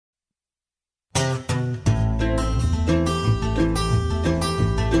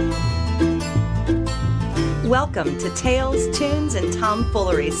Welcome to Tales, Tunes, and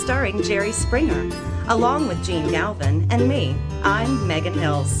Tomfoolery starring Jerry Springer, along with Gene Galvin and me. I'm Megan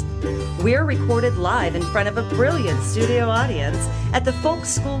Hills. We're recorded live in front of a brilliant studio audience at the Folk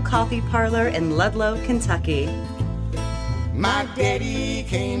School Coffee Parlor in Ludlow, Kentucky. My daddy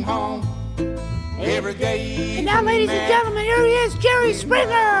came home every day. And now, ladies and gentlemen, here he is, Jerry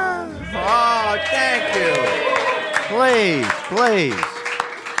Springer. Oh, thank you.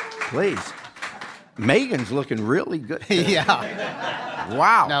 Please. Megan's looking really good. Yeah.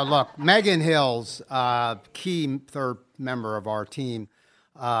 Wow. Now, look, Megan Hills, key third member of our team,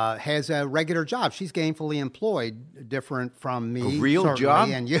 has a regular job. She's gainfully employed, different from me. A real job?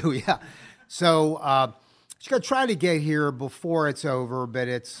 And you, yeah. So she's going to try to get here before it's over, but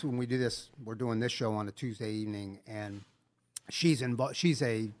it's when we do this, we're doing this show on a Tuesday evening, and she's a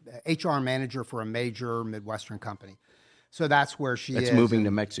HR manager for a major Midwestern company. So that's where she is. It's moving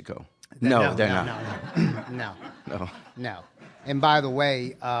to Mexico. No, they're not. No. And by the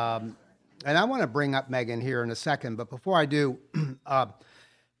way, and I want to bring up Megan here in a second, but before I do,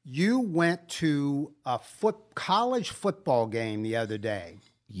 you went to a college football game the other day.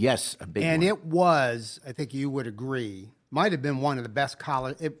 Yes, a big one. And it was, I think you would agree, might have been one of the best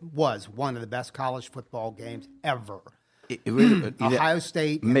college football games ever. Ohio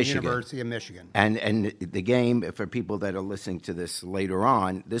State and University of Michigan. And the game, for people that are listening to this later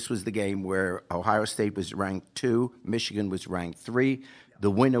on, this was the game where Ohio State was ranked 2, Michigan was ranked 3. The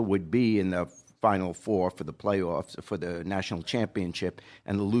winner would be in the Final Four for the playoffs, for the national championship,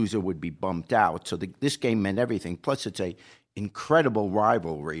 and the loser would be bumped out. So this game meant everything. Plus, it's a incredible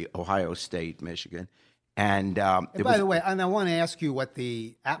rivalry, Ohio State, Michigan. And by the way, and I want to ask you what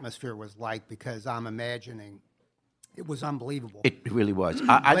the atmosphere was like, because I'm imagining it was unbelievable. It really was.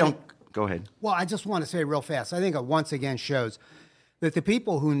 Go ahead. Well, I just want to say real fast, I think it once again shows that the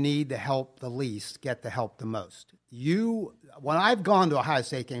people who need the help the least get the help the most. When I've gone to Ohio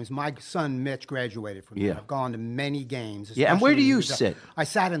State games, my son Mitch graduated from there. I've gone to many games. Yeah, and where do you sit? I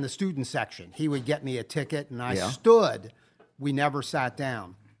sat in the student section. He would get me a ticket, and I stood. We never sat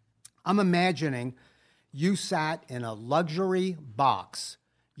down. I'm imagining you sat in a luxury box.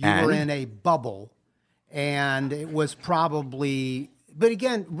 You were in a bubble. And it was probably, but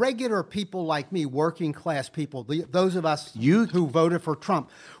again, regular people like me, working class people, those of us who voted for Trump,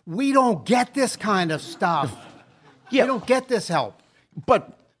 we don't get this kind of stuff. We don't get this help.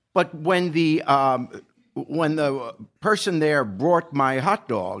 But when the person there brought my hot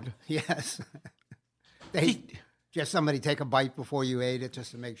dog, yes, just somebody take a bite before you ate it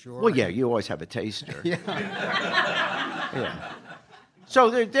just to make sure. Well, yeah, you always have a taster. Yeah.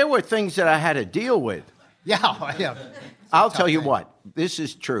 So there were things that I had to deal with. Yeah. I'll tell you what, this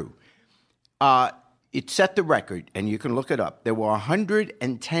is true. It set the record, and you can look it up. There were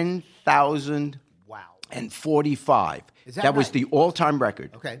 110,000 and 45. That was the all-time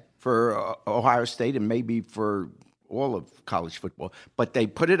record for Ohio State and maybe for all of college football. But they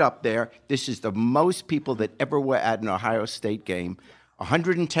put it up there. This is the most people that ever were at an Ohio State game,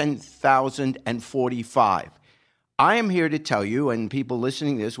 110,045. I am here to tell you, and people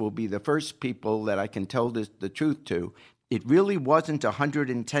listening to this will be the first people that I can tell the truth to, it really wasn't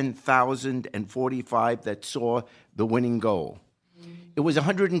 110,045 that saw the winning goal. It was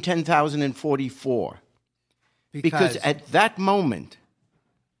 110,044. Because at that moment,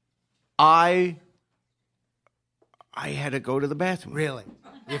 I had to go to the bathroom. Really?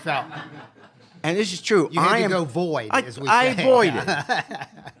 You felt? And this is true. You had to go void, as we say. I voided.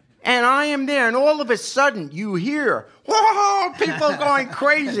 And I am there, and all of a sudden, you hear, whoa, people going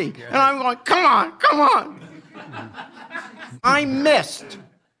crazy. And I'm going, come on. I missed.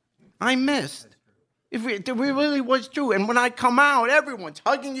 It really was true. And when I come out, everyone's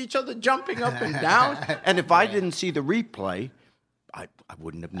hugging each other, jumping up and down. And if I didn't see the replay, I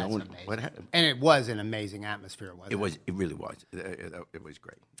wouldn't have known what happened. And it was an amazing atmosphere, wasn't it? It really was. It was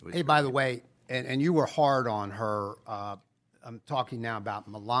great. By the way, and you were hard on her. I'm talking now about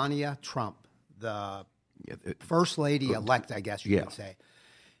Melania Trump, the first lady-elect, I guess you could say.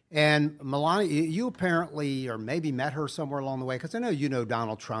 And Melania, you apparently or maybe met her somewhere along the way, because I know you know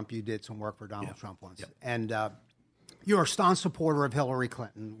Donald Trump. You did some work for Donald Trump once. And you're a staunch supporter of Hillary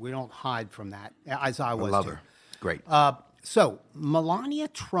Clinton. We don't hide from that, as I was. I love her. Great. So Melania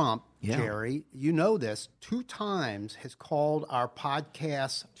Trump, Jerry, you know this, 2 times has called our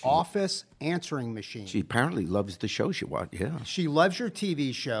podcast office answering machine. She apparently loves the show she watched, She loves your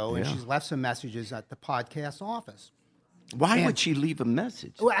TV show, and she's left some messages at the podcast office. Why would she leave a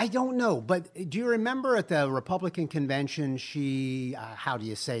message? Well, I don't know, but do you remember at the Republican convention, she, how do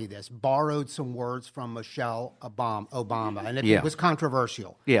you say this, borrowed some words from Michelle Obama, and it was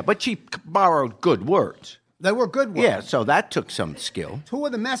controversial. Yeah, but she borrowed good words. They were good ones. Yeah, so that took some skill. Two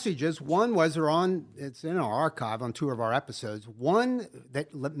of the messages, one was it's in our archive on 2 of our episodes. One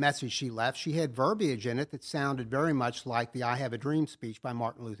message she left, she had verbiage in it that sounded very much like the I Have a Dream speech by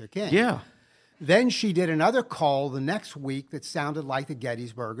Martin Luther King. Yeah. Then she did another call the next week that sounded like the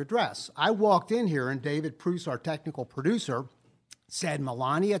Gettysburg Address. I walked in here and David Pruce, our technical producer, said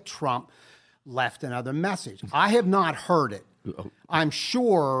Melania Trump left another message. I have not heard it. I'm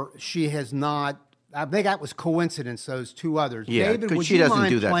sure she has not. I think that was coincidence, those 2 others. Yeah, David, would she you doesn't mind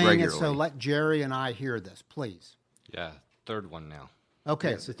do that playing regularly. it so let Jerry and I hear this, please? Yeah, third one now.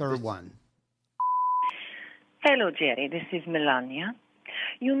 Okay, it's the third one. Hello, Jerry. This is Melania.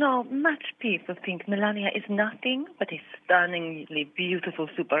 You know, much people think Melania is nothing but a stunningly beautiful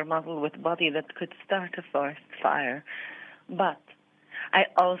supermodel with body that could start a forest fire. But I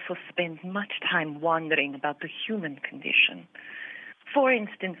also spend much time wondering about the human condition. For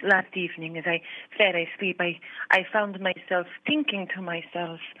instance, last evening as I fell asleep, I found myself thinking to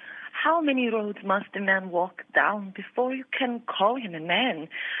myself, how many roads must a man walk down before you can call him a man?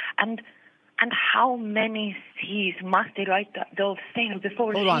 And how many seas must a right dove sail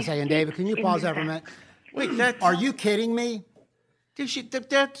before Hold on a second, David. Can you pause that for a minute? Wait, Are you kidding me?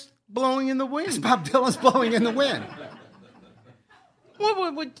 That's blowing in the wind. Bob Dylan's blowing in the wind.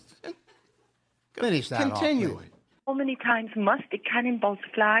 What? Finish that Continue off, it. How many times must the cannonballs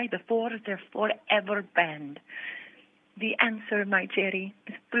fly before they're forever banned? The answer, my Jerry,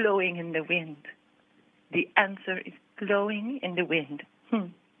 is blowing in the wind. The answer is blowing in the wind.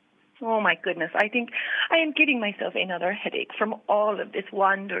 Oh, my goodness. I think I am giving myself another headache from all of this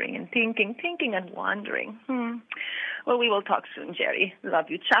wandering and thinking and wandering. Well, we will talk soon, Jerry. Love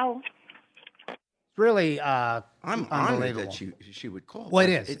you. Ciao. Really I'm honored unbelievable. that she would call. Well,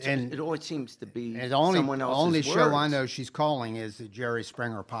 it but is, It always seems to be And someone else's only words. show I know she's calling is the Jerry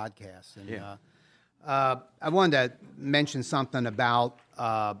Springer podcast. And, I wanted to mention something about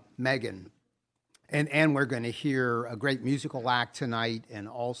Megan. And we're going to hear a great musical act tonight and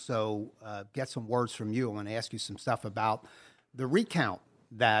also get some words from you. I want to ask you some stuff about the recount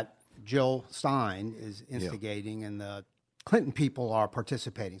that Jill Stein is instigating and the Clinton people are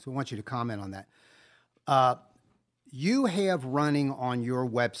participating. So we want you to comment on that. You have running on your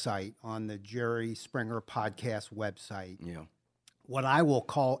website, on the Jerry Springer podcast website, what I will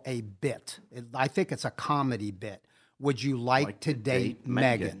call a bit. I think it's a comedy bit. Would you like to date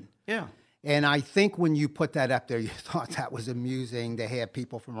Megan? Yeah. And I think when you put that up there, you thought that was amusing to have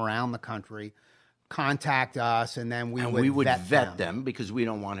people from around the country contact us, and then we would vet them because we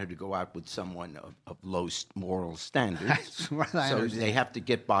don't want her to go out with someone of low moral standards. That's right, I so understand. they have to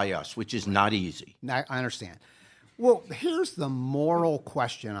get by us, which is not easy. I understand. Well, here's the moral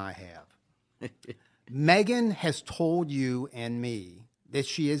question I have. Megan has told you and me that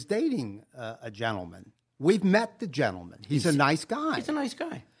she is dating a gentleman. We've met the gentleman. He's a nice guy. He's a nice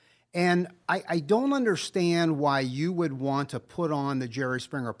guy. And I don't understand why you would want to put on the Jerry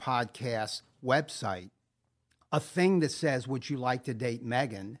Springer podcast website a thing that says, would you like to date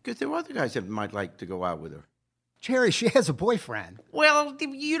Megan? Because there are other guys that might like to go out with her. Jerry, she has a boyfriend. Well,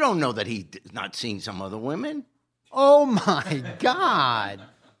 you don't know that he's not seen some other women. Oh, my God.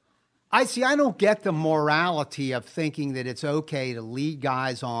 I don't get the morality of thinking that it's okay to lead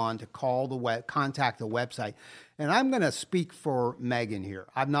guys on to contact the website. And I'm going to speak for Megan here.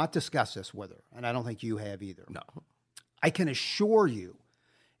 I've not discussed this with her, and I don't think you have either. No. I can assure you,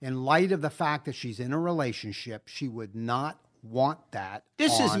 in light of the fact that she's in a relationship, she would not want that.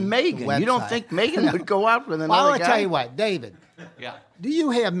 This is on Megan. the You don't website. think Megan would go out with another Well, I'll guy? tell you what, David. Yeah. Do you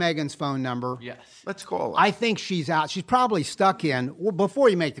have Megan's phone number? Yes. Let's call her. I think she's out. She's probably stuck in, well, before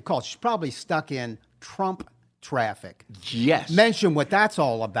you make the call, she's probably stuck in Trump traffic. Yes. Mention what that's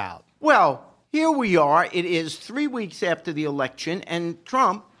all about. Well, here we are. It is 3 weeks after the election, and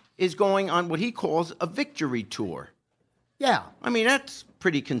Trump is going on what he calls a victory tour. Yeah. I mean, that's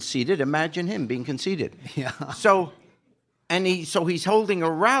pretty conceited. Imagine him being conceited. Yeah. So he's holding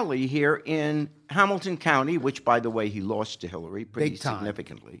a rally here in Hamilton County, which, by the way, he lost to Hillary pretty Big time.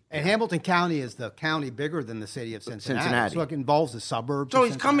 significantly. And Hamilton County is the county bigger than the city of Cincinnati. So it involves the suburbs. So of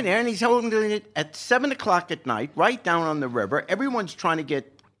he's coming there, and he's holding it at 7 o'clock at night, right down on the river. Everyone's trying to get,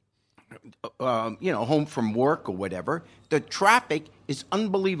 home from work or whatever. The traffic is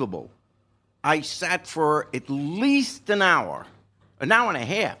unbelievable. I sat for at least an hour and a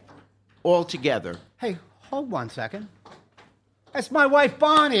half altogether. Hey, hold 1 second. That's my wife,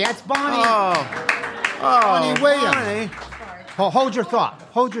 Bonnie. That's Bonnie. Bonnie Williams. Bonnie. Hold your thought.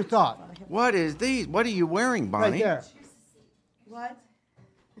 Hold your thought. What is these? What are you wearing, Bonnie? Right there. What?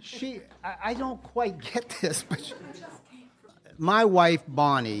 I don't quite get this, but my wife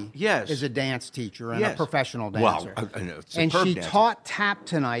Bonnie Yes. is a dance teacher and Yes. a professional Well, dancer. superb and she dancer. taught tap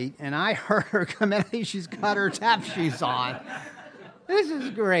tonight, and I heard her come in. She's got her tap shoes on. This is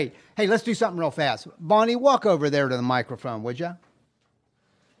great. Hey, let's do something real fast. Bonnie, walk over there to the microphone, would you?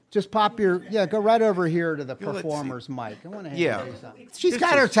 Just pop go right over here to the let's see. performer's mic. I want to Yeah. do something. She's This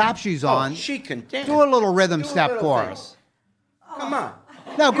got her is- tap shoes on. She can dance. Do a little rhythm Do a step little for thing. us. Come on.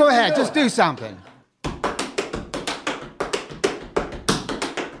 No, go ahead. Just do something.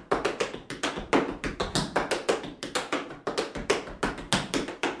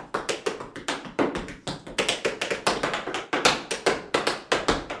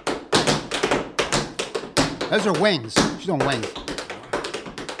 Those are wings. She's doing wings.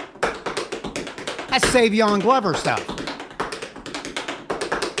 That's Savion Glover stuff.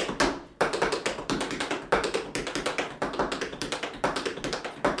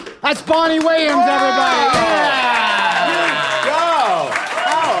 That's Bonnie Williams, everybody. Yeah. Go.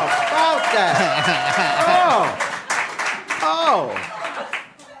 How about that? Oh.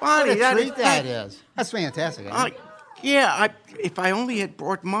 Bonnie, What a that treat that is. That's fantastic. Isn't it? Yeah, if I only had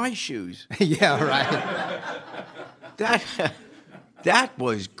brought my shoes. Yeah, right. That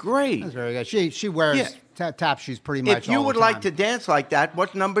was great. That's very good. She wears Yeah. tap shoes pretty much If you all would the like time. to dance like that,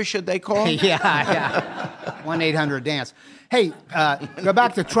 what number should they call? Yeah. 1-800-DANCE. Hey, go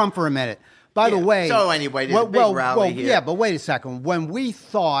back to Trump for a minute. By the Yeah. way, So anyway, there's a big rally here. Yeah, but wait a second.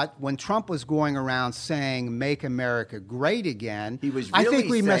 When Trump was going around saying "Make America Great Again," He was I think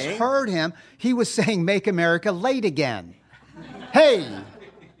really we saying- misheard him. He was saying "Make America Late Again." Hey,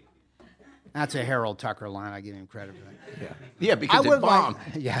 that's a Harold Tucker line. I give him credit for that. Yeah, because it bombed.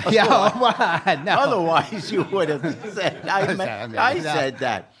 Yeah. No. Otherwise, you would have said, I said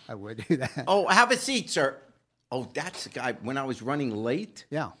that. I would do that. Oh, have a seat, sir. Oh, that's the guy. When I was running late.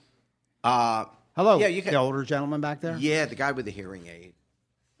 Yeah. Hello. Hello, Yeah, you can. the older gentleman back there? Yeah, the guy with the hearing aid.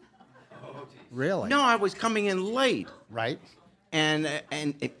 Really? No, I was coming in late, Right? and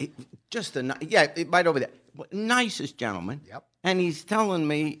just right over there, nicest gentleman. Yep. And he's telling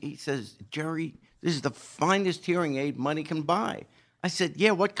me, he says, Jerry, this is the finest hearing aid money can buy. I said,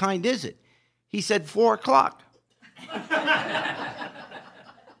 yeah, what kind is it? He said 4 o'clock.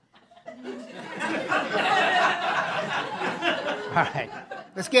 All right.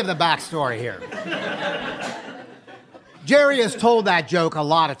 Let's give the backstory here. Jerry has told that joke a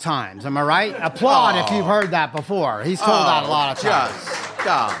lot of times. Am I right? Applaud if you've heard that before. He's told that a lot of times. Just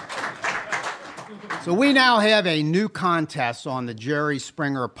stop. So we now have a new contest on the Jerry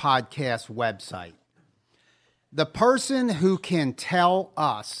Springer podcast website. The person who can tell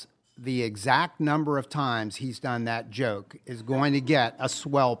us the exact number of times he's done that joke is going to get a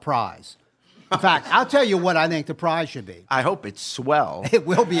swell prize. In fact, I'll tell you what I think the prize should be. I hope it's swell. It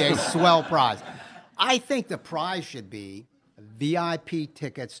will be a swell prize. I think the prize should be VIP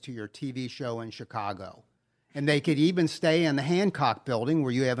tickets to your TV show in Chicago. And they could even stay in the Hancock building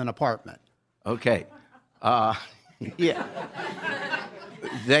where you have an apartment. Okay. Yeah.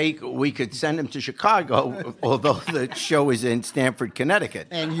 We could send them to Chicago, although the show is in Stamford, Connecticut.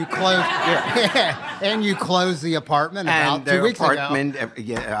 And you close, and you close the apartment about And 2 their weeks apartment,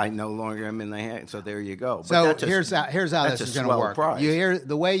 yeah, I no longer am in the hand, so there you go. But So that's here's how that's this a is going to swell work. prize.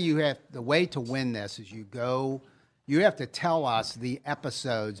 The way to win this is you have to tell us the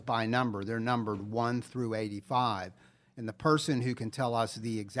episodes by number. They're numbered 1 through 85. And the person who can tell us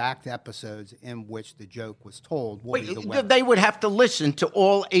the exact episodes in which the joke was told will be the winner. They would have to listen to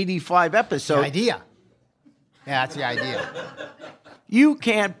all 85 The episodes. idea. Yeah, that's the idea. You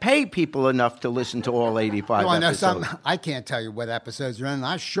can't pay people enough to listen to all 85 You want to know episodes. something? I can't tell you what episodes are in. And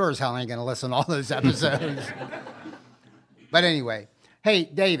I sure as hell ain't going to listen to all those episodes. But anyway, hey,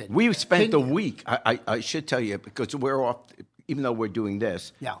 David. We spent can- a week. I should tell you, because we're off, even though we're doing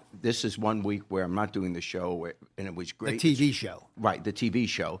this. Yeah. This is 1 week where I'm not doing the show, and it was the great. TV show. Right, the TV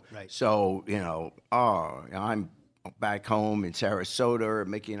show. Right. So, I'm back home in Sarasota.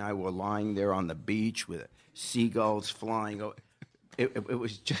 Mickey and I were lying there on the beach with seagulls flying.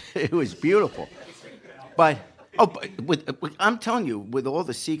 It was beautiful. But I'm telling you, with all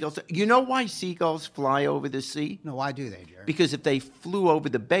the seagulls, you know why seagulls fly over the sea? No, why do they, Jerry? Because if they flew over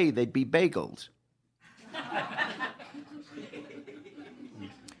the bay, they'd be bagels.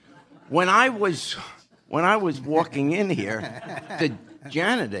 When I was walking in here, the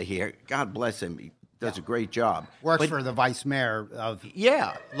janitor here, God bless him, he does a great job. Works But- for the vice mayor of...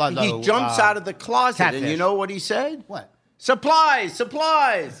 Yeah. Ludlow, He jumps out of the closet, and you Catfish. know what he said? What? Supplies,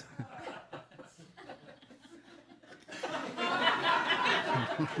 supplies.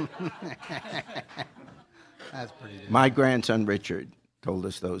 That's pretty good. My grandson Richard told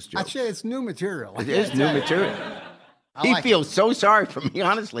us those jokes. Actually, it's new material. It is new material. He feels so sorry for me,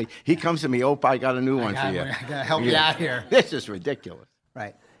 honestly. He comes to me, I got a new one for you. I got to help you out here. This is ridiculous.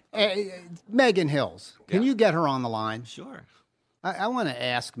 Right. Megan Hills, can you get her on the line? Sure. I want to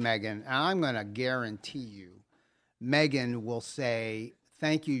ask Megan, and I'm going to guarantee you, Megan will say,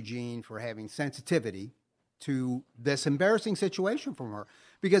 thank you, Gene, for having sensitivity to this embarrassing situation from her.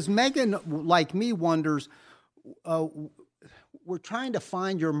 Because Megan, like me, wonders, we're trying to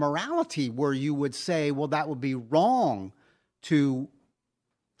find your morality where you would say, well, that would be wrong to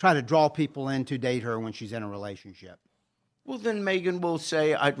try to draw people in to date her when she's in a relationship. Well, then Megan will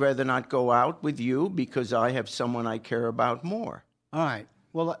say, I'd rather not go out with you because I have someone I care about more. All right.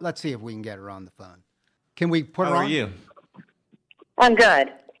 Well, let's see if we can get her on the phone. Can we put her How on? are you? I'm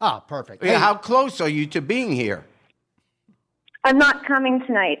good. Oh, perfect. Yeah, how close are you to being here? I'm not coming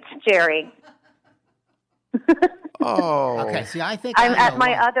tonight, Jerry. Oh. Okay, see, I think I'm I at know my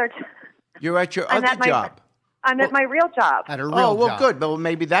why. other... You're at your I'm other at my- job. I'm at my real job. At her real Oh, well, job. good. Well,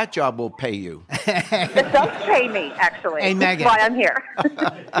 maybe that job will pay you. It does pay me, actually. Hey, Megan. That's why I'm here.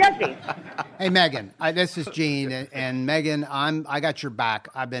 Yes, Gene. Hey, Megan, this is Gene, and Megan, I got your back.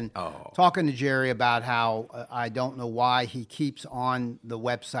 I've been talking to Jerry about how I don't know why he keeps on the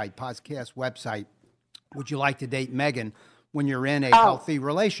website, podcast website, would you like to date Megan when you're in a healthy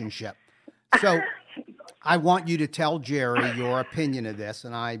relationship? So I want you to tell Jerry your opinion of this,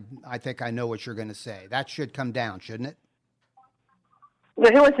 and I think I know what you're going to say. That should come down, shouldn't it?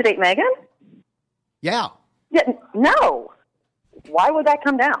 Who wants to date Megan? Yeah. Yeah, no. Why would that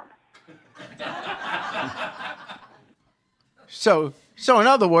come down? So in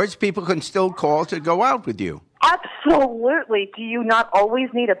other words, people can still call to go out with you. Absolutely. Do you not always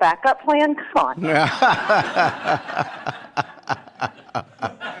need a backup plan? Come on.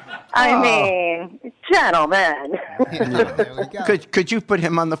 I mean, gentlemen. There we go. Could you put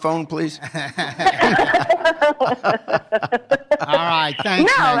him on the phone, please? All right,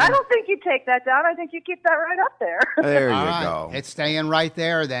 thanks, No, Megan. I don't think you take that down. I think you keep that right up there. There you All right. go. It's staying right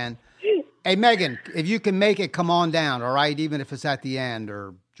there then. Hey, Megan, if you can make it, come on down, all right? Even if it's at the end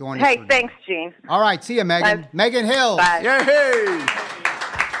or join us. Hey, for- thanks, Gene. All right, see you, Megan. Bye. Megan Hill. Bye. Yay!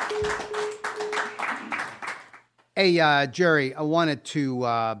 Hey, Jerry, I wanted to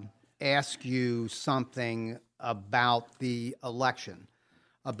ask you something about the election,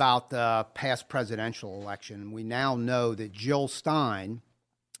 about the past presidential election. We now know that Jill Stein,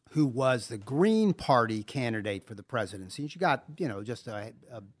 who was the Green Party candidate for the presidency, she got, just a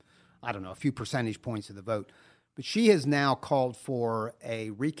few percentage points of the vote. But she has now called for a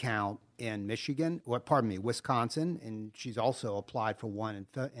recount in Wisconsin, and she's also applied for one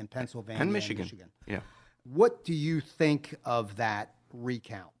in Pennsylvania And Michigan. Yeah. What do you think of that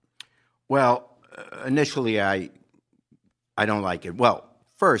recount? Well, initially, I don't like it. Well,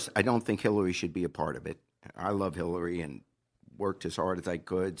 first, I don't think Hillary should be a part of it. I love Hillary and worked as hard as I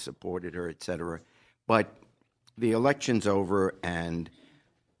could, supported her, et cetera. But the election's over, and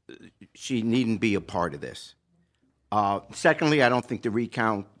she needn't be a part of this. Secondly, I don't think the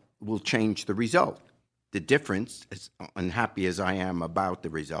recount will change the result. The difference, as unhappy as I am about the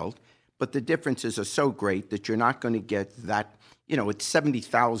result, but the differences are so great that you're not going to get that. It's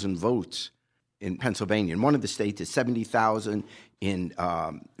 70,000 votes in Pennsylvania. In one of the states, it's 70,000. In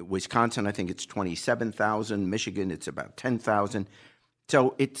Wisconsin, I think it's 27,000. Michigan, it's about 10,000.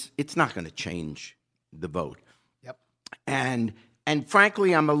 So it's not going to change the vote. Yep. And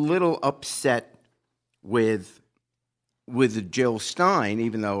frankly, I'm a little upset with Jill Stein,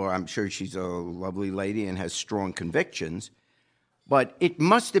 even though I'm sure she's a lovely lady and has strong convictions. But it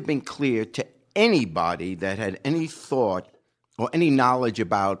must have been clear to anybody that had any thought or any knowledge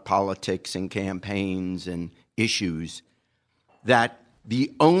about politics and campaigns and issues that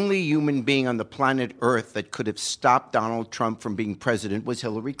the only human being on the planet Earth that could have stopped Donald Trump from being president was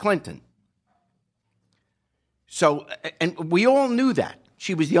Hillary Clinton. So, and we all knew that.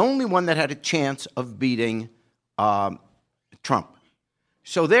 She was the only one that had a chance of beating Trump.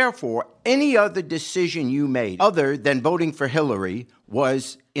 So therefore, any other decision you made other than voting for Hillary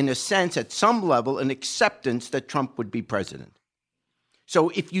was, in a sense, at some level, an acceptance that Trump would be president. So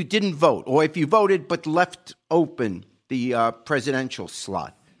if you didn't vote, or if you voted but left open the presidential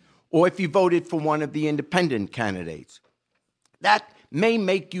slot, or if you voted for one of the independent candidates, that may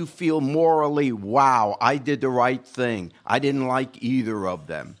make you feel morally, wow, I did the right thing. I didn't like either of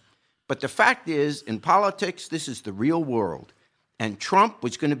them. But the fact is, in politics, this is the real world. And Trump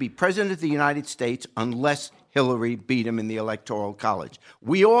was going to be president of the United States unless Hillary beat him in the Electoral College.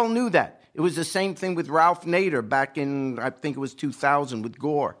 We all knew that. It was the same thing with Ralph Nader back in, I think it was 2000 with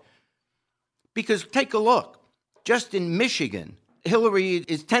Gore. Because take a look. Just in Michigan, Hillary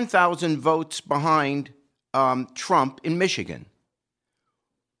is 10,000 votes behind Trump in Michigan.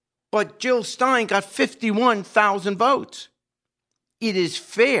 But Jill Stein got 51,000 votes. It is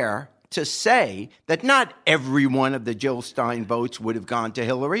fair to say that not every one of the Jill Stein votes would have gone to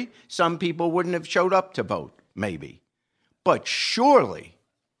Hillary. Some people wouldn't have showed up to vote, maybe. But surely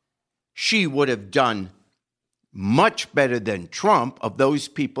she would have done much better than Trump of those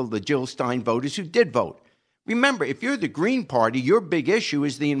people, the Jill Stein voters who did vote. Remember, if you're the Green Party, your big issue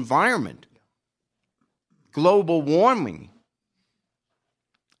is the environment, global warming.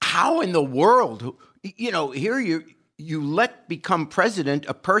 How in the world, here you let become president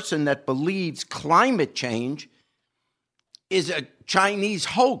a person that believes climate change is a Chinese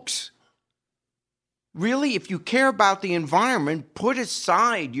hoax. Really, if you care about the environment, put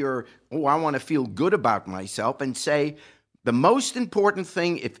aside your, I want to feel good about myself, and say the most important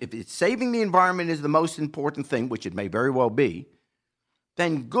thing, if it's saving the environment is the most important thing, which it may very well be,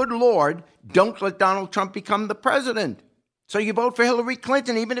 then good Lord, don't let Donald Trump become the president. So you vote for Hillary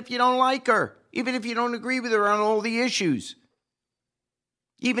Clinton, even if you don't like her, even if you don't agree with her on all the issues,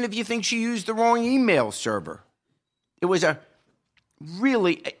 even if you think she used the wrong email server. It was a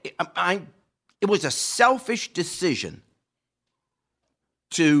selfish decision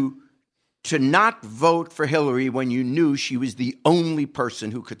to not vote for Hillary when you knew she was the only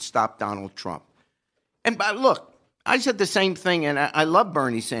person who could stop Donald Trump. And look, I said the same thing, and I love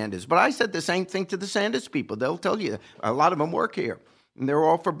Bernie Sanders, but I said the same thing to the Sanders people. They'll tell you, a lot of them work here, and they're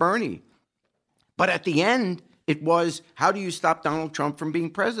all for Bernie. But at the end, it was, how do you stop Donald Trump from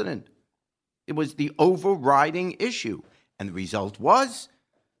being president? It was the overriding issue. And the result was,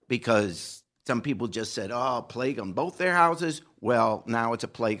 because some people just said, oh, plague on both their houses. Well, now it's a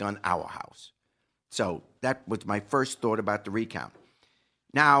plague on our house. So that was my first thought about the recount.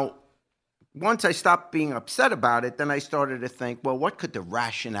 Now, once I stopped being upset about it, then I started to think, well, what could the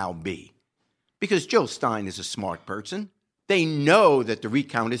rationale be? Because Jill Stein is a smart person. They know that the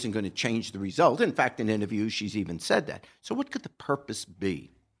recount isn't going to change the result. In fact, in interviews, she's even said that. So what could the purpose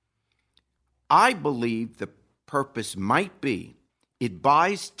be? I believe the purpose might be it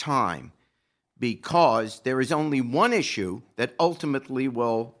buys time because there is only one issue that ultimately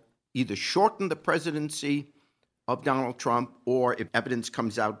will either shorten the presidency of Donald Trump, or if evidence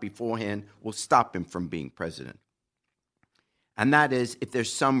comes out beforehand, will stop him from being president. And that is if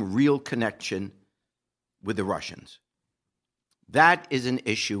there's some real connection with the Russians. That is an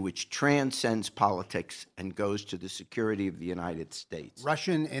issue which transcends politics and goes to the security of the United States.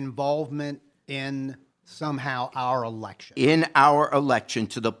 Russian involvement in somehow our election. In our election,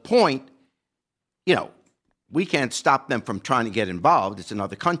 to the point, we can't stop them from trying to get involved. It's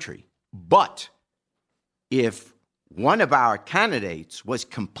another country. But if one of our candidates was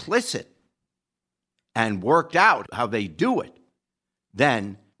complicit and worked out how they do it,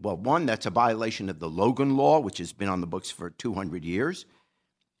 then, well, one, that's a violation of the Logan Law, which has been on the books for 200 years.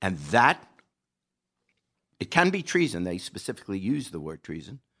 And that, it can be treason. They specifically use the word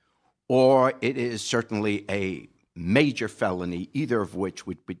treason. Or it is certainly a major felony, either of which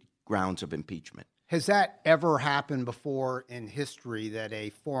would be grounds of impeachment. Has that ever happened before in history that a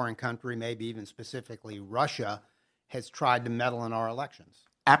foreign country, maybe even specifically Russia, has tried to meddle in our elections?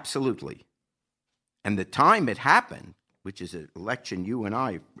 Absolutely. And the time it happened, which is an election you and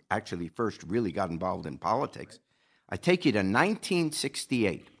I actually first really got involved in politics, I take you to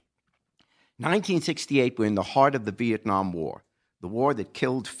 1968. 1968, we're in the heart of the Vietnam War, the war that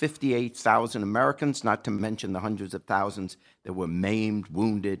killed 58,000 Americans, not to mention the hundreds of thousands that were maimed,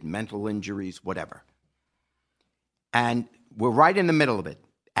 wounded, mental injuries, whatever. And we're right in the middle of it.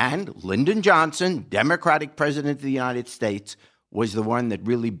 And Lyndon Johnson, Democratic president of the United States, was the one that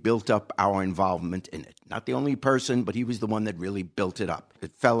really built up our involvement in it. Not the only person, but he was the one that really built it up.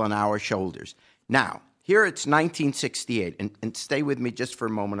 It fell on our shoulders. Now, here it's 1968, and stay with me just for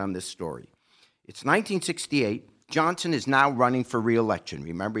a moment on this story. It's 1968. Johnson is now running for re-election.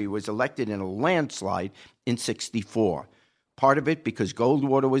 Remember, he was elected in a landslide in 64. Part of it because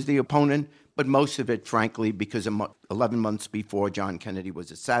Goldwater was the opponent, but most of it, frankly, because 11 months before John Kennedy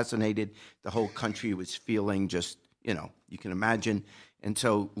was assassinated, the whole country was feeling just, you can imagine. And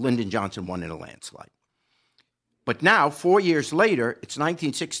so Lyndon Johnson won in a landslide. But now, 4 years later, it's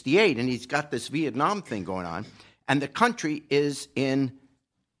 1968, and he's got this Vietnam thing going on, and the country is in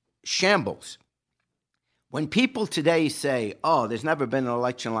shambles. When people today say, oh, there's never been an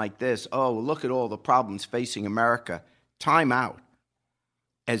election like this, oh, look at all the problems facing America, time out.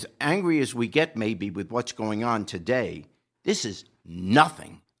 As angry as we get maybe with what's going on today, this is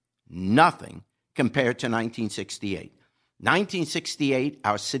nothing compared to 1968. 1968,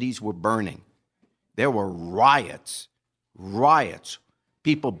 our cities were burning. There were riots,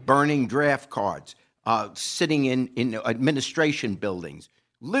 people burning draft cards, sitting in administration buildings.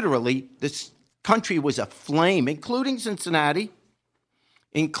 Literally, this country was aflame, including Cincinnati,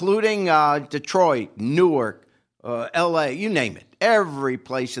 including Detroit, Newark, L.A., you name it. Every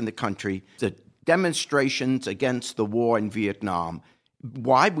place in the country, the demonstrations against the war in Vietnam.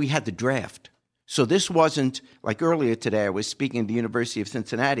 Why? We had the draft. So this wasn't, like earlier today, I was speaking at the University of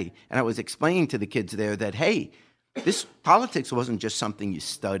Cincinnati, and I was explaining to the kids there that, hey, this politics wasn't just something you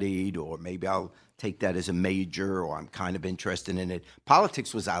studied, or maybe I'll take that as a major, or I'm kind of interested in it.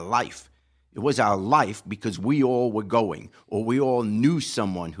 Politics was our life. It was our life because we all were going, or we all knew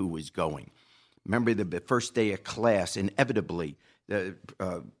someone who was going. Remember the first day of class, inevitably, the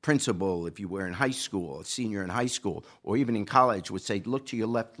principal, if you were in high school, a senior in high school, or even in college, would say, look to your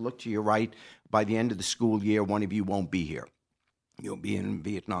left, look to your right. By the end of the school year, one of you won't be here. You'll be in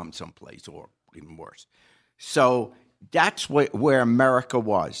Vietnam someplace, or even worse. So that's where America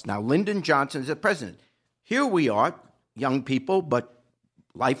was. Now, Lyndon Johnson is the president. Here we are, young people, but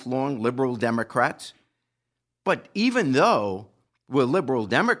lifelong liberal Democrats. But even though we're liberal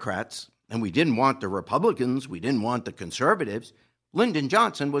Democrats, and we didn't want the Republicans, we didn't want the conservatives, Lyndon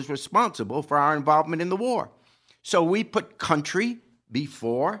Johnson was responsible for our involvement in the war. So we put country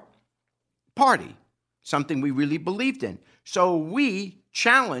before party, something we really believed in. So we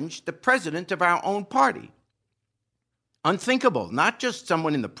challenged the president of our own party. Unthinkable, not just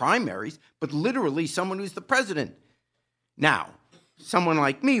someone in the primaries, but literally someone who's the president. Now, someone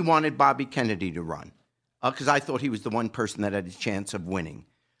like me wanted Bobby Kennedy to run because I thought he was the one person that had a chance of winning.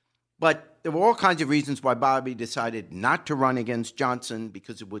 But there were all kinds of reasons why Bobby decided not to run against Johnson,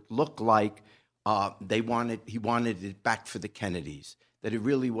 because it would look like he wanted it back for the Kennedys, that it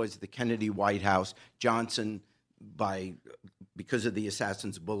really was the Kennedy White House. Johnson, because of the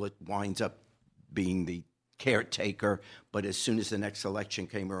assassin's bullet, winds up being the caretaker, but as soon as the next election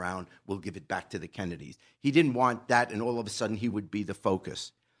came around, we'll give it back to the Kennedys. He didn't want that, and all of a sudden he would be the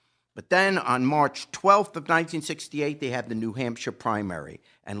focus. But then on March 12th of 1968, they had the New Hampshire primary.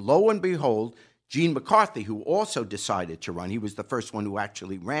 And lo and behold, Gene McCarthy, who also decided to run, he was the first one who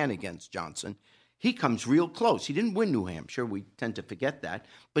actually ran against Johnson, he comes real close. He didn't win New Hampshire. We tend to forget that.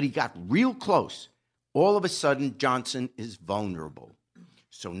 But he got real close. All of a sudden, Johnson is vulnerable.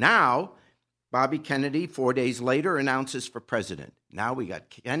 So now, Bobby Kennedy, 4 days later, announces for president. Now we got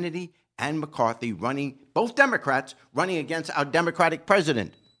Kennedy and McCarthy running, both Democrats, running against our Democratic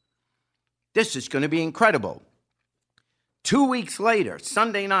president. This is going to be incredible. 2 weeks later,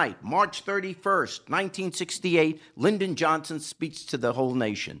 Sunday night, March 31st, 1968, Lyndon Johnson speaks to the whole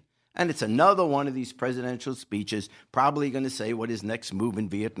nation. And it's another one of these presidential speeches, probably going to say what his next move in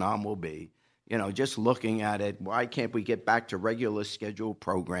Vietnam will be. You know, just looking at it, why can't we get back to regular scheduled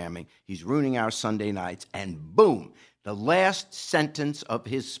programming? He's ruining our Sunday nights. And boom, the last sentence of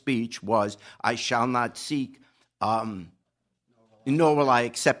his speech was, I shall not seek, nor will I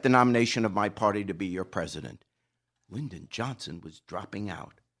accept the nomination of my party to be your president. Lyndon Johnson was dropping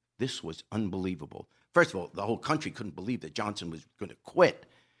out. This was unbelievable. First of all, the whole country couldn't believe that Johnson was going to quit.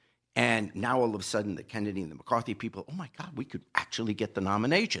 And now all of a sudden, the Kennedy and the McCarthy people, oh my God, we could actually get the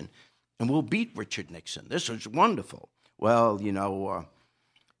nomination. And we'll beat Richard Nixon. This is wonderful. Well,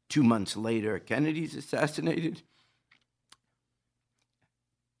 2 months later, Kennedy's assassinated.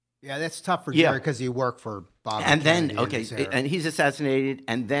 Yeah, that's tough for Jerry because he worked for Bob. And then, and he's assassinated,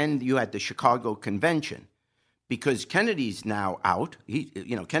 and then you had the Chicago Convention, because Kennedy's now out.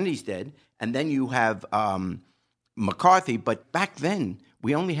 Kennedy's dead, and then you have McCarthy. But back then,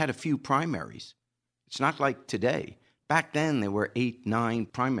 we only had a few primaries. It's not like today. Back then, there were 8, 9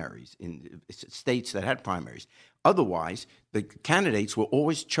 primaries in states that had primaries. Otherwise, the candidates were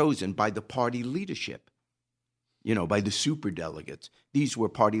always chosen by the party leadership, by the superdelegates. These were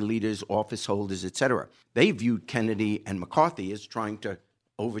party leaders, office holders, etc. They viewed Kennedy and McCarthy as trying to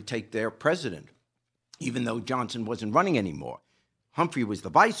overtake their president, even though Johnson wasn't running anymore. Humphrey was the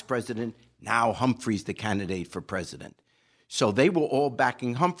vice president. Now Humphrey's the candidate for president. So they were all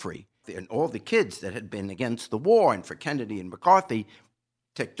backing Humphrey. And all the kids that had been against the war and for Kennedy and McCarthy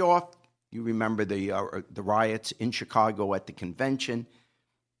ticked off. You remember the riots in Chicago at the convention.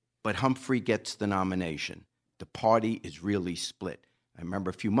 But Humphrey gets the nomination. The party is really split. I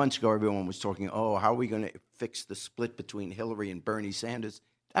remember a few months ago, everyone was talking, how are we going to fix the split between Hillary and Bernie Sanders?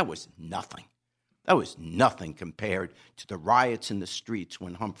 That was nothing. That was nothing compared to the riots in the streets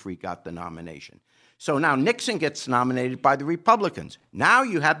when Humphrey got the nomination. So now Nixon gets nominated by the Republicans. Now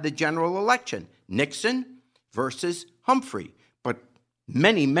you have the general election, Nixon versus Humphrey. But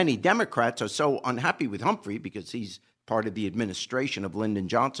many, many Democrats are so unhappy with Humphrey because he's part of the administration of Lyndon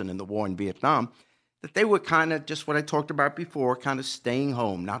Johnson in the war in Vietnam that they were kind of just what I talked about before, kind of staying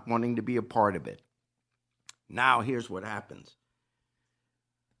home, not wanting to be a part of it. Now, here's what happens.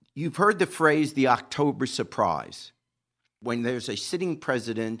 You've heard the phrase, the October surprise. When there's a sitting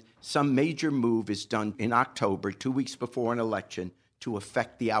president, some major move is done in October, 2 weeks before an election, to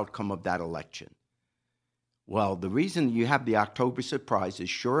affect the outcome of that election. Well, the reason you have the October surprise is,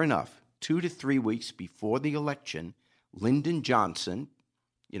 sure enough, 2 to 3 weeks before the election, Lyndon Johnson,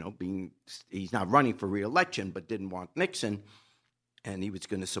 he's not running for re-election, but didn't want Nixon, and he was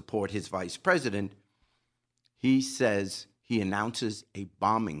going to support his vice president, he announces a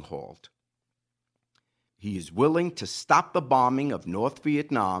bombing halt. He is willing to stop the bombing of North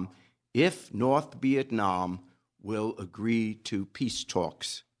Vietnam if North Vietnam will agree to peace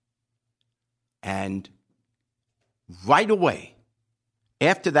talks. And right away,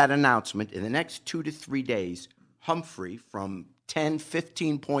 after that announcement, in the next 2 to 3 days, Humphrey, from 10,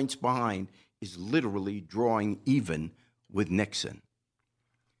 15 points behind, is literally drawing even with Nixon.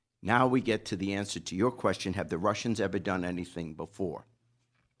 Now we get to the answer to your question, have the Russians ever done anything before?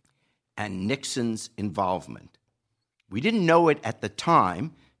 And Nixon's involvement. We didn't know it at the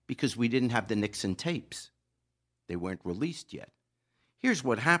time because we didn't have the Nixon tapes. They weren't released yet. Here's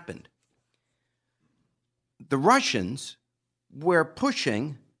what happened. The Russians were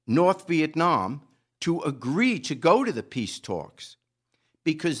pushing North Vietnam to agree to go to the peace talks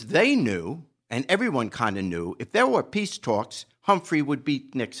because they knew, and everyone kind of knew, if there were peace talks, Humphrey would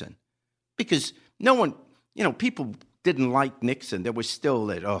beat Nixon. Because no one, people didn't like Nixon. There was still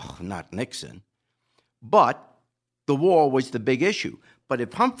that, not Nixon. But the war was the big issue. But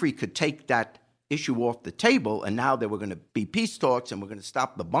if Humphrey could take that issue off the table, and now there were going to be peace talks and we're going to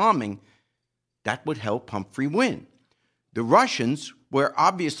stop the bombing, that would help Humphrey win. The Russians were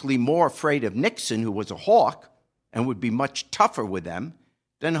obviously more afraid of Nixon, who was a hawk, and would be much tougher with them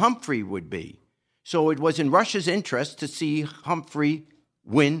than Humphrey would be. So it was in Russia's interest to see Humphrey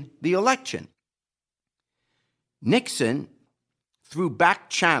win the election. Nixon, through back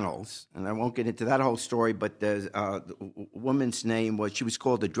channels, and I won't get into that whole story, but the woman's name she was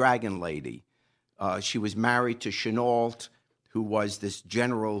called the Dragon Lady. She was married to Chennault, who was this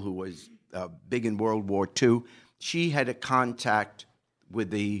general who was big in World War II. She had a contact with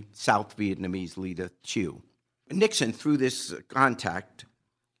the South Vietnamese leader, Thieu. Nixon, through this contact,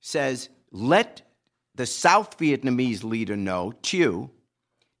 says, let the South Vietnamese leader know, Thieu,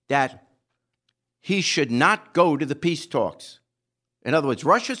 that he should not go to the peace talks. In other words,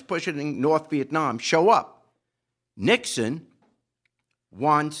 Russia's pushing North Vietnam, show up. Nixon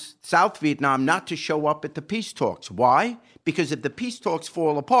wants South Vietnam not to show up at the peace talks. Why? Because if the peace talks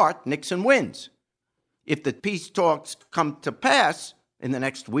fall apart, Nixon wins. If the peace talks come to pass in the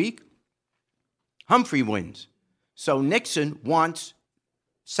next week, Humphrey wins. So Nixon wants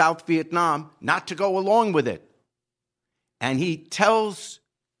South Vietnam not to go along with it. And he tells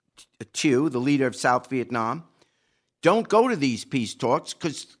Thieu, the leader of South Vietnam, don't go to these peace talks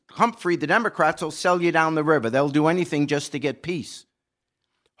because Humphrey, the Democrats, will sell you down the river. They'll do anything just to get peace.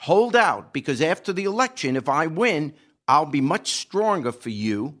 Hold out, because after the election, if I win, I'll be much stronger for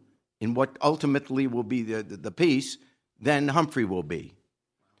you in what ultimately will be the peace than Humphrey will be.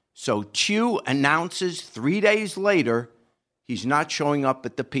 So Thieu announces 3 days later he's not showing up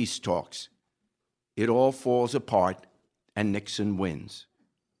at the peace talks. It all falls apart, and Nixon wins.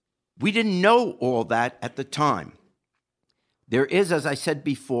 We didn't know all that at the time. There is, as I said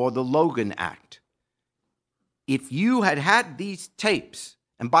before, the Logan Act. If you had these tapes,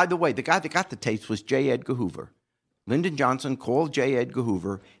 and by the way, the guy that got the tapes was J. Edgar Hoover. Lyndon Johnson called J. Edgar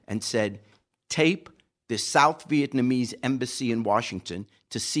Hoover and said, tape the South Vietnamese embassy in Washington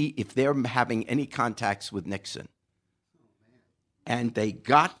to see if they're having any contacts with Nixon. And they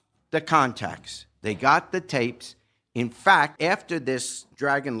got the contacts. They got the tapes. In fact, after this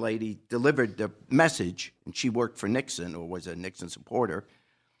Dragon Lady delivered the message, and she worked for Nixon or was a Nixon supporter,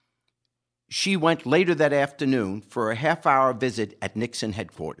 she went later that afternoon for a half-hour visit at Nixon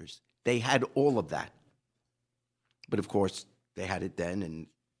headquarters. They had all of that. But of course, they had it then, and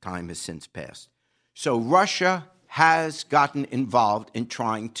time has since passed. So Russia has gotten involved in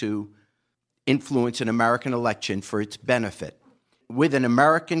trying to influence an American election for its benefit with an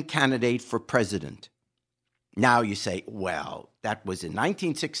American candidate for president. Now you say, well, that was in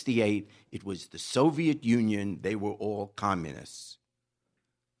 1968. It was the Soviet Union. They were all communists.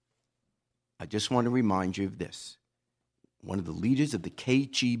 I just want to remind you of this. One of the leaders of the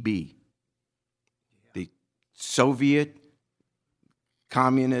KGB, the Soviet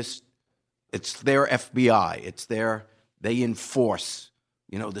communist, it's their FBI. It's they enforce,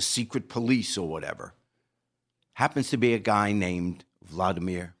 the secret police or whatever. Happens to be a guy named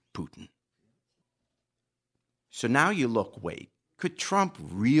Vladimir Putin. So now you look, wait, could Trump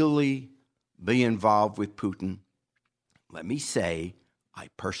really be involved with Putin? Let me say, I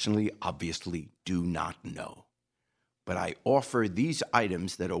personally obviously do not know. But I offer these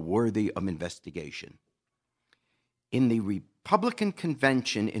items that are worthy of investigation. In the Republican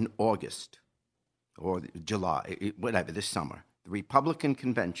convention in August, or July, whatever, this summer, the Republican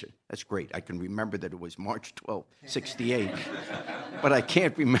convention, that's great. I can remember that it was March 12, 68, but I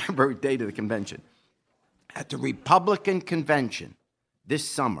can't remember the date of the convention. At the Republican convention this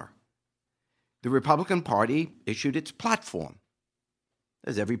summer, the Republican Party issued its platform,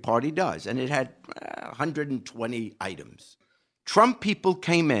 as every party does, and it had 120 items. Trump people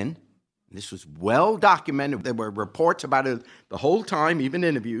came in. This was well documented. There were reports about it the whole time, even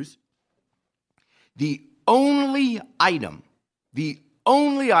interviews. The only item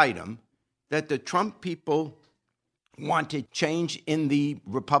that the Trump people wanted change in the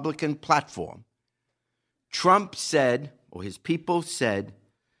Republican platform, Trump said, or his people said,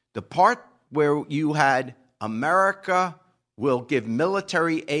 the part where you had America will give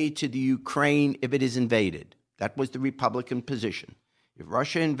military aid to the Ukraine if it is invaded. That was the Republican position. If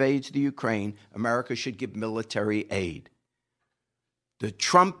Russia invades the Ukraine, America should give military aid. The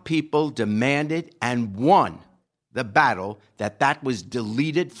Trump people demanded and won the battle that was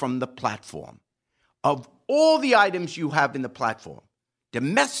deleted from the platform. Of all the items you have in the platform,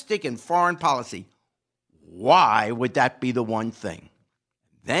 domestic and foreign policy, why would that be the one thing?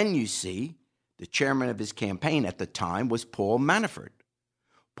 Then you see, the chairman of his campaign at the time was Paul Manafort.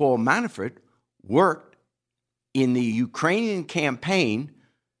 Paul Manafort worked in the Ukrainian campaign,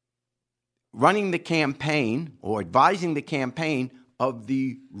 running the campaign or advising the campaign of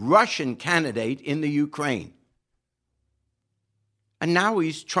the Russian candidate in the Ukraine. And now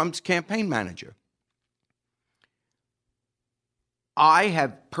he's Trump's campaign manager. I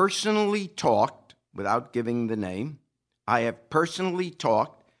have personally talked, without giving the name, I have personally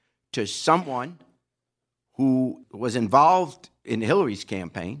talked to someone who was involved in Hillary's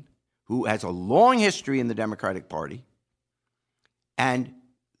campaign, who has a long history in the Democratic Party, and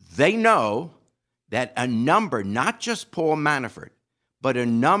they know that a number, not just Paul Manafort, but a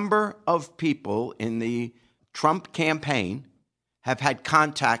number of people in the Trump campaign have had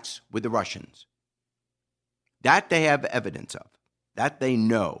contacts with the Russians. That they have evidence of. That they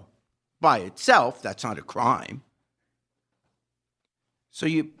know. By itself, that's not a crime. So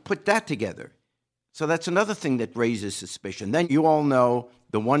you put that together. So that's another thing that raises suspicion. Then you all know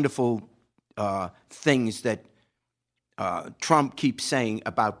the wonderful things that Trump keeps saying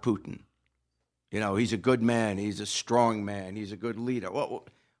about Putin. You know, he's a good man, he's a strong man, he's a good leader. Well,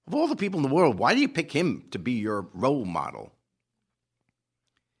 of all the people in the world, why do you pick him to be your role model?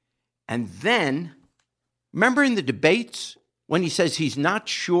 And then, remember in the debates when he says he's not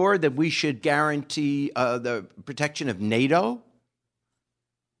sure that we should guarantee the protection of NATO?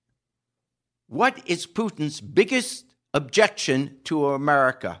 What is Putin's biggest objection to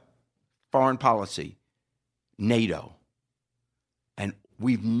America, foreign policy? NATO. And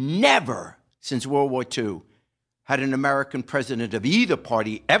we've never, since World War II, had an American president of either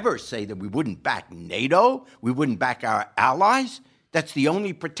party ever say that we wouldn't back NATO, we wouldn't back our allies. That's the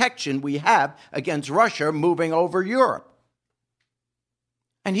only protection we have against Russia moving over Europe.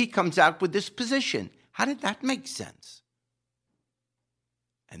 And he comes out with this position. How did that make sense?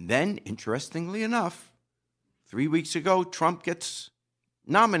 And then, interestingly enough, 3 weeks ago, Trump gets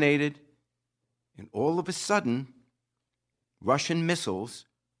nominated, and all of a sudden, Russian missiles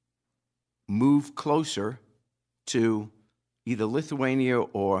move closer to either Lithuania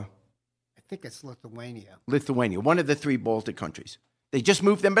or... I think it's Lithuania. Lithuania, one of the three Baltic countries. They just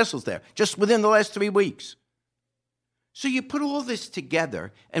moved their missiles there, just within the last 3 weeks. So you put all this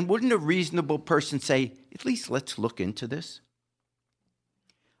together, and wouldn't a reasonable person say, at least let's look into this?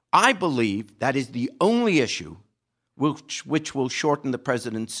 I believe that is the only issue which will shorten the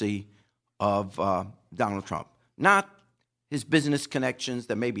presidency of Donald Trump. Not his business connections.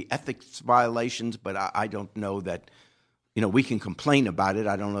 There may be ethics violations, but I don't know that, we can complain about it.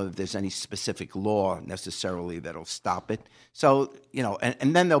 I don't know if there's any specific law necessarily that'll stop it. So,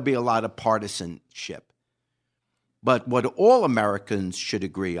 and then there'll be a lot of partisanship. But what all Americans should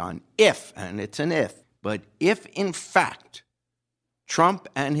agree on, and it's an but if in fact Trump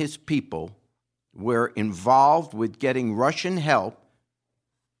and his people were involved with getting Russian help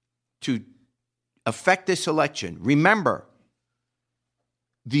to affect this election. Remember,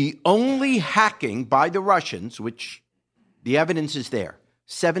 the only hacking by the Russians, which the evidence is there,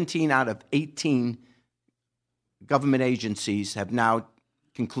 17 out of 18 government agencies have now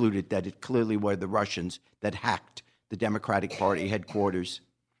concluded that it clearly were the Russians that hacked the Democratic Party headquarters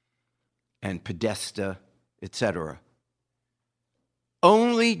and Podesta, etc.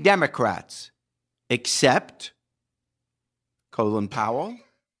 only Democrats, except Colin Powell,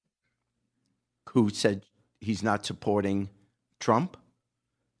 who said he's not supporting Trump,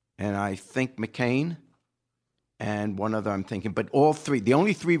 and I think McCain, and one other I'm thinking, but all three, the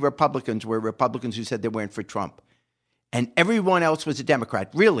only three Republicans were Republicans who said they weren't for Trump. And everyone else was a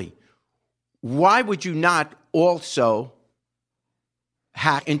Democrat. Really, why would you not also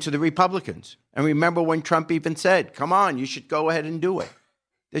hack into the Republicans? And remember when Trump even said, come on, you should go ahead and do it.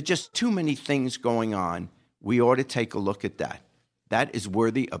 There's just too many things going on. We ought to take a look at that. That is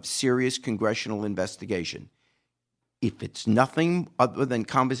worthy of serious congressional investigation. If it's nothing other than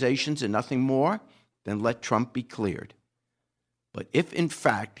conversations and nothing more, then let Trump be cleared. But if, in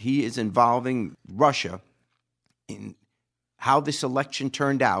fact, he is involving Russia in how this election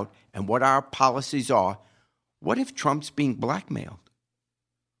turned out and what our policies are, what if Trump's being blackmailed?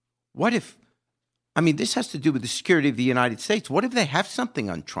 What if, I mean, this has to do with the security of the United States. What if they have something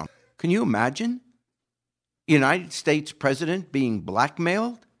on Trump? Can you imagine? United States president being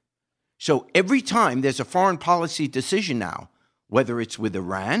blackmailed? So every time there's a foreign policy decision now, whether it's with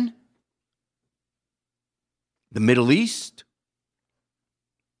Iran, the Middle East,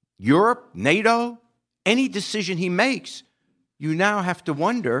 Europe, NATO, any decision he makes, you now have to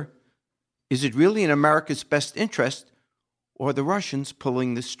wonder, is it really in America's best interest or are the Russians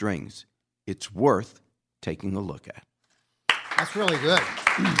pulling the strings? It's worth taking a look at. That's really good.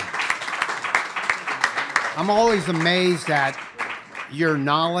 I'm always amazed at your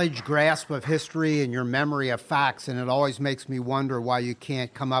knowledge, grasp of history, and your memory of facts, and it always makes me wonder why you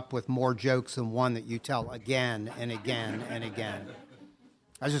can't come up with more jokes than one that you tell again and again and again.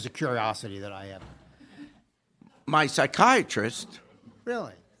 That's just a curiosity that I have. My psychiatrist,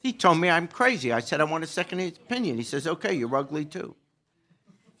 Really? he told me I'm crazy. I said, I want a second opinion. He says, okay, you're ugly too.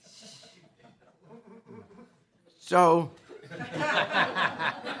 So,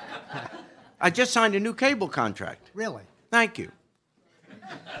 I just signed a new cable contract. Really? Thank you.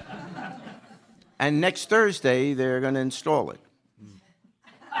 And next Thursday, they're going to install it.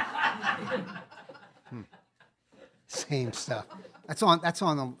 Same stuff. That's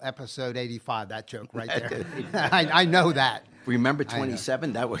on episode 85, that joke right there. I know that. Remember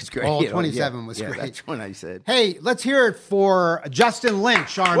 27? That was great. Oh, 27 was great. That's when I said. Hey, let's hear it for Justin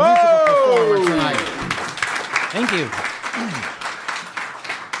Lynch, our musical performer tonight. Thank you.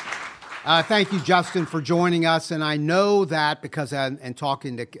 Thank you, Justin, for joining us. And I know that because and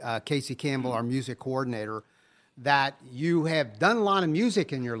talking to Casey Campbell, our music coordinator, that you have done a lot of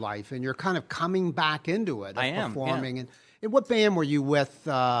music in your life, and you're kind of coming back into it. I am, performing. yeah. And what band were you with?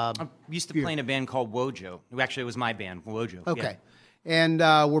 I used to play in a band called Wojo. Actually, it was my band, Wojo. Okay. Yeah.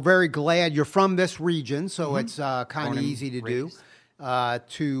 And we're very glad you're from this region, so it's kind of easy to do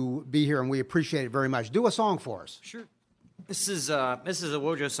to be here, and we appreciate it very much. Do a song for us. Sure. This is a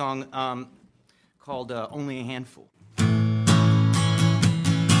Wojo song called "Only a Handful."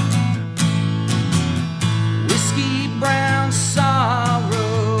 Whiskey brown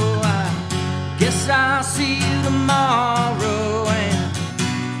sorrow, I guess I'll see you tomorrow, and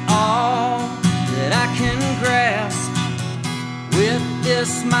all that I can grasp with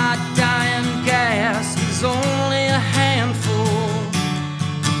this my dying gasp is only a handful,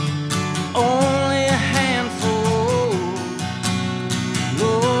 only a handful.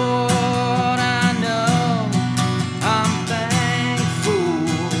 Lord, I know I'm thankful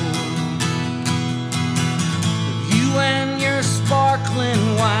of you and your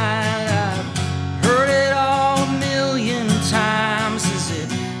sparkling wine. I've heard it all a million times. Is it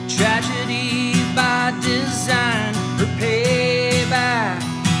tragedy by design or payback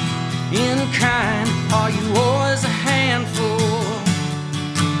in kind? Are you always a handful?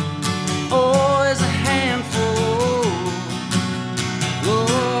 Always a handful.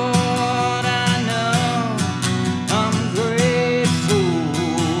 Lord, I know I'm grateful.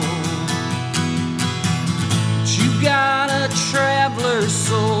 But you got a traveler's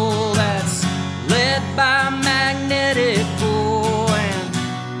soul that's led by magnetic pull, and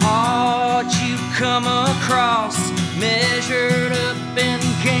all you come across, measured up in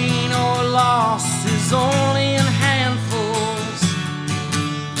gain or loss, is only in handfuls,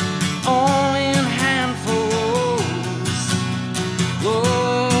 only in handfuls.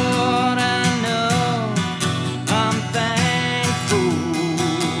 Lord, I know I'm thankful,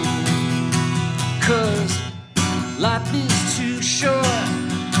 'cause life is too short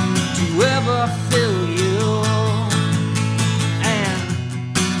to ever fill you, and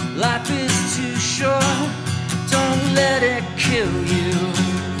life is too short, don't let it kill you.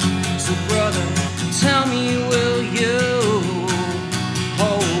 So brother, tell me, will you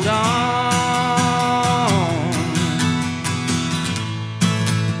hold on?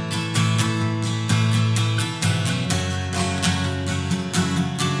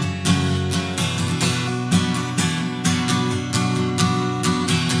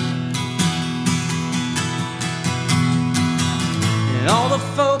 and all the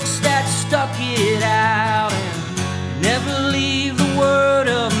folks that stuck it out and never leave the word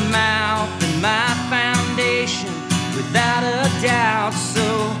of mouth. And my foundation, without a doubt,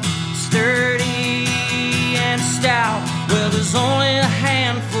 so sturdy and stout. Well, there's only a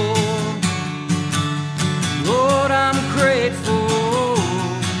handful. Lord, I'm grateful.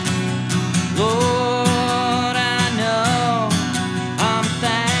 Lord, I know I'm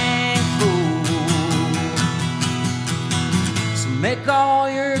thankful. So make all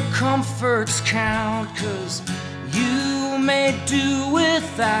your comforts count, 'cause you may do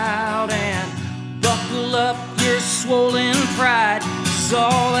without, and buckle up your swollen pride, 'cause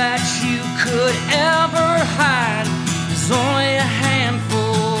all that you could ever hide is only a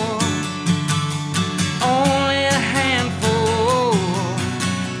handful, only a handful.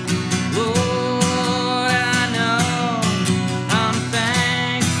 Lord, I know I'm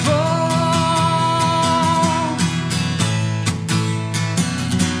thankful.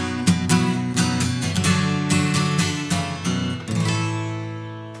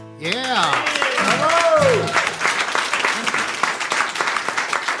 Yeah.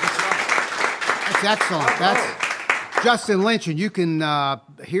 That's excellent. That's Justin Lynch, and you can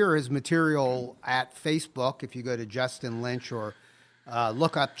hear his material at Facebook if you go to Justin Lynch, or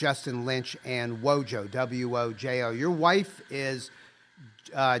look up Justin Lynch and Wojo, W-O-J-O. Your wife is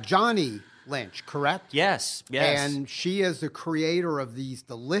Johnny Lynch, correct? Yes, yes. And she is the creator of these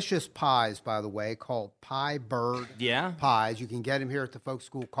delicious pies, by the way, called Pie Bird Pies. You can get them here at the Folk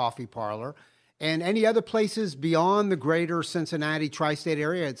School Coffee Parlor. And any other places beyond the greater Cincinnati tri-state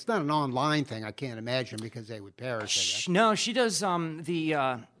area? It's not an online thing, I can't imagine, because they would perish, I guess. No, she does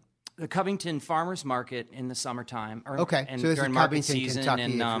the Covington Farmers Market in the summertime. Okay, and so this is during market Covington, season, Kentucky,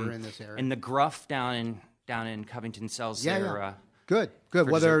 and, if you're in this area. And the Gruff down in Covington sells their... Good.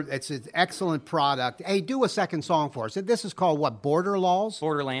 Well, it's an excellent product. Hey, do a second song for us. This is called what, Borderlands,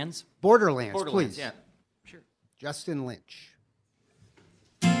 please. Yeah, sure. Justin Lynch.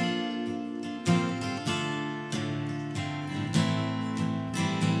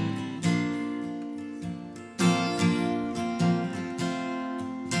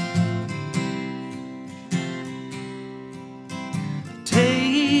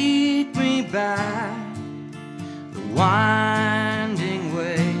 Take me back the winding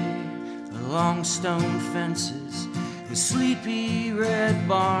way, along stone fences with sleepy red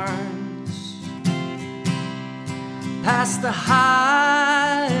barns, past the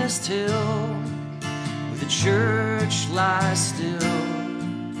highest hill where the church lies still,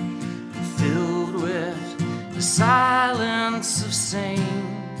 filled with the silence of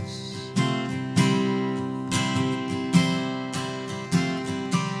saints.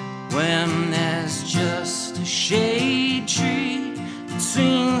 When there's just a shade tree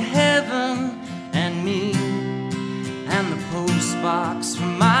between heaven and me, and the post box for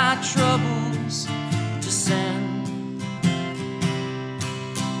my troubles to send.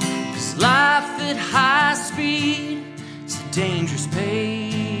 'Cause life at high speed is a dangerous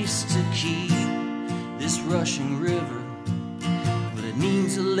pace to keep. This rushing river, well, it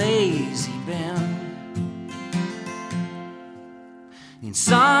needs a lazy bend.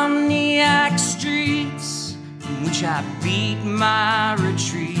 Insomniac streets in which I beat my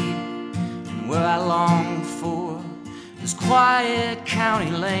retreat, and where I long for those quiet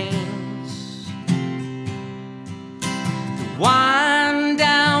county lanes that wind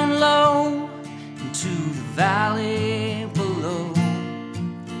down low into the valley below,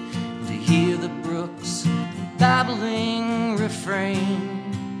 and to hear the brooks babbling refrain.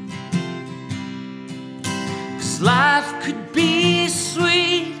 Life could be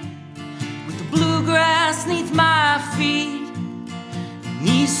sweet with the bluegrass neath my feet, and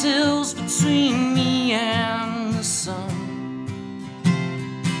these hills between me and the sun,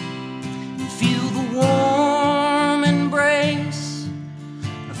 and feel the warm embrace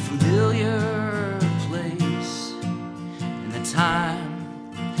of a familiar place, and the time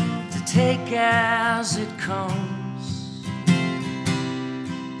to take as it comes.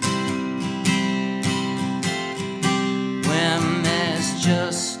 When there's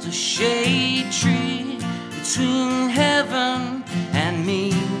just a shade tree between heaven and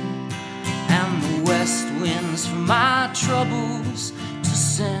me, and the west winds for my troubles to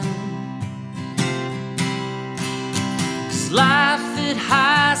send. 'Cause life at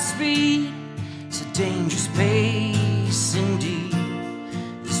high speed is a dangerous pace indeed.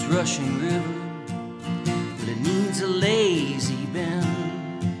 This rushing river, but it needs a lazy bend.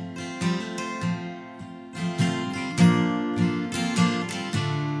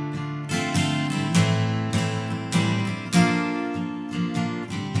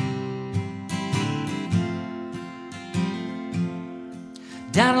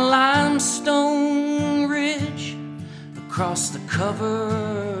 down a limestone ridge, across the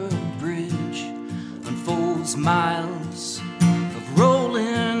covered bridge, unfolds miles of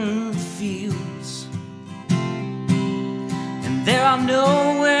rolling fields. And there I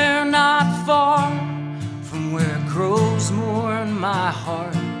nowhere not far from where grows more in my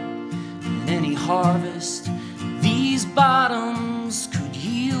heart than any harvest these bottoms could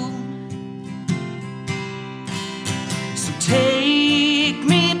yield. So take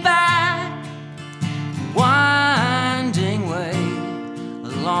me back the winding way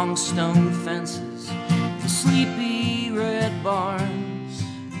along stone fences and sleepy red barns,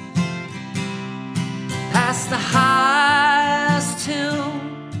 past the highest hill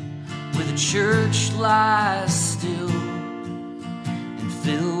where the church lies still and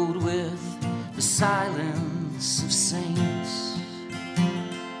filled with the silence of saints.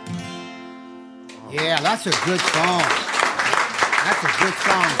 Yeah, that's a good song. That's a good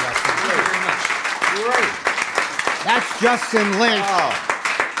song, Justin. Thank you very much. Great. That's Justin Lynch. Oh.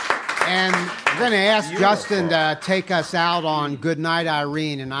 And we're going to ask Justin to take us out on Goodnight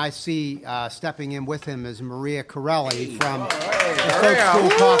Irene, and I see stepping in with him is Maria Corelli from the Folk School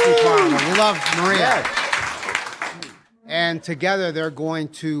Coffee Parlor. We love Maria. Yes. And together they're going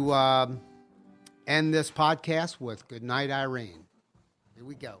to end this podcast with Goodnight Irene. Here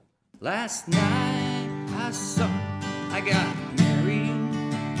we go. Last night I got married.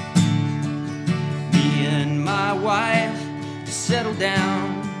 Me and my wife settled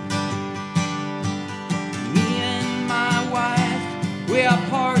down. My wife, we are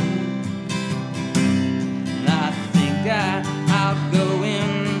parting, and I think I'll go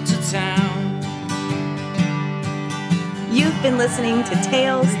into town. You've been listening to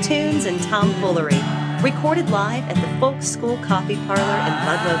Tales, Tunes, and Tomfoolery, recorded live at the Folk School Coffee Parlor in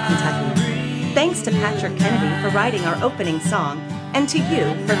Ludlow, Kentucky. Thanks to Patrick Kennedy for writing our opening song, and to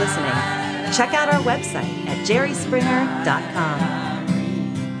you for listening. Check out our website at jerryspringer.com.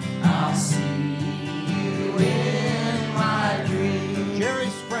 I'll see you in my dreams. Jerry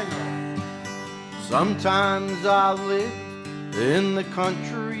Springer. Sometimes I live in the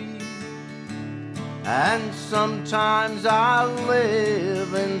country, and sometimes I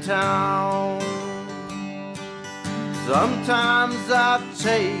live in town. Sometimes I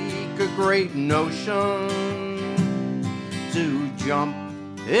take a great notion to jump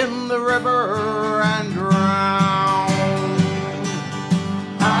in the river and drown.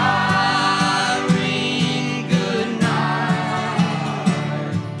 Irene, good night.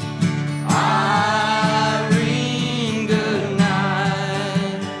 Irene, good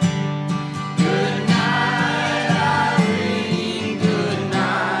night. Good night, Irene. Good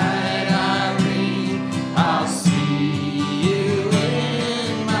night, Irene. I'll see you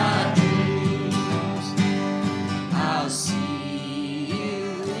in my dreams. I'll see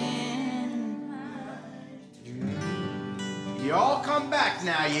you in my dreams. You all come back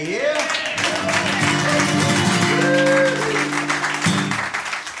now, you hear?